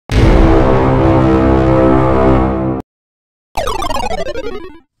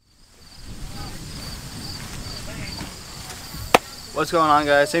What's going on,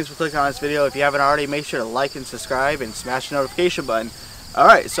 guys? Thanks for clicking on this video. If you haven't already, make sure to like and subscribe and smash the notification button.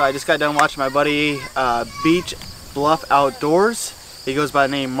 Alright, so I just got done watching my buddy Beach Bluff Outdoors. He goes by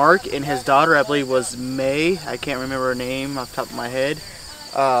the name Mark, and his daughter, I believe, was May. I can't remember her name off the top of my head.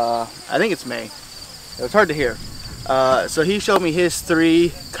 I think it's May. It was hard to hear. So he showed me his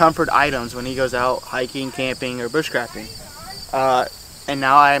 3 comfort items when he goes out hiking, camping, or bushcrafting. And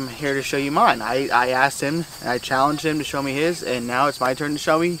now I'm here to show you mine. I asked him, and I challenged him to show me his, and now it's my turn to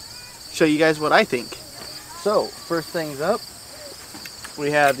show you guys what I think. So, first things up,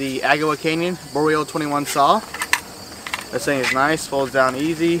 we have the Agawa Canyon Boreal 21 saw. This thing is nice, folds down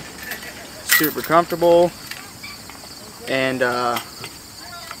easy, super comfortable, and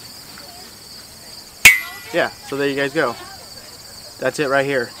yeah, so there you guys go. That's it right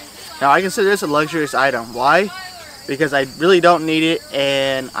here. Now I consider this a luxurious item. Why? Because I really don't need it,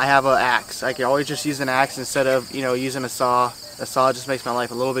 and I have an axe. I can always just use an axe instead of, you know, using a saw. A saw just makes my life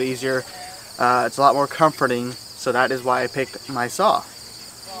a little bit easier. It's a lot more comforting, so that is why I picked my saw.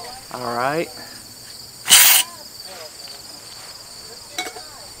 Alright.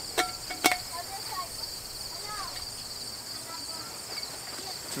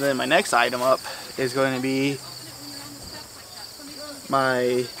 So then my next item up is going to be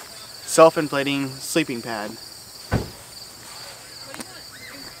my self-inflating sleeping pad.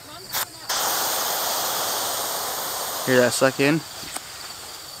 Hear that suck in?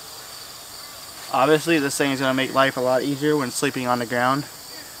 Obviously this thing is going to make life a lot easier when sleeping on the ground.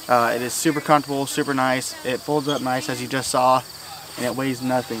 It is super comfortable, super nice. It folds up nice, as you just saw, and it weighs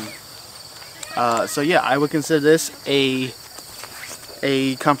nothing. So yeah, I would consider this a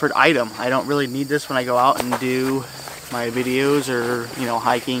comfort item. I don't really need this when I go out and do my videos, or, you know,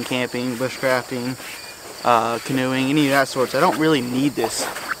 hiking, camping, bushcrafting, canoeing, any of that sorts. I don't really need this,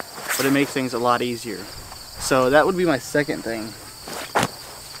 but it makes things a lot easier. So that would be my second thing.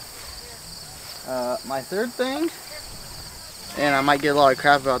 My third thing, and I might get a lot of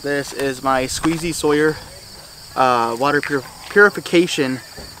crap about this, is my Squeezy Sawyer water purification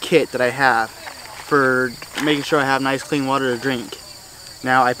kit that I have for making sure I have nice clean water to drink.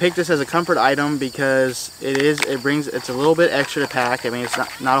 Now I picked this as a comfort item because it's a little bit extra to pack. I mean, it's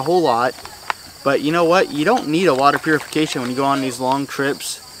not a whole lot, but you know what? You don't need a water purification when you go on these long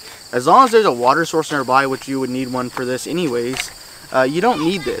trips. As long as there's a water source nearby, which you would need one for this anyways, you don't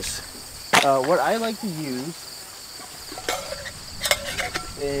need this. What I like to use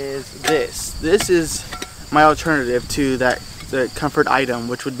is this. This is my alternative to the comfort item,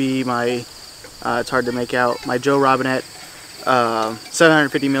 which would be my, it's hard to make out, my Joe Robinette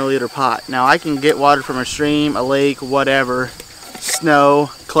 750 milliliter pot. Now I can get water from a stream, a lake, whatever, snow,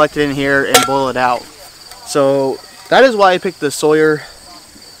 collect it in here and boil it out. So that is why I picked the Sawyer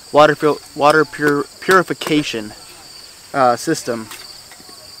water purification system.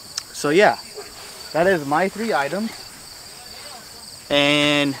 So yeah, that is my 3 items.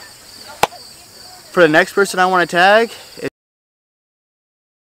 And for the next person I want to tag,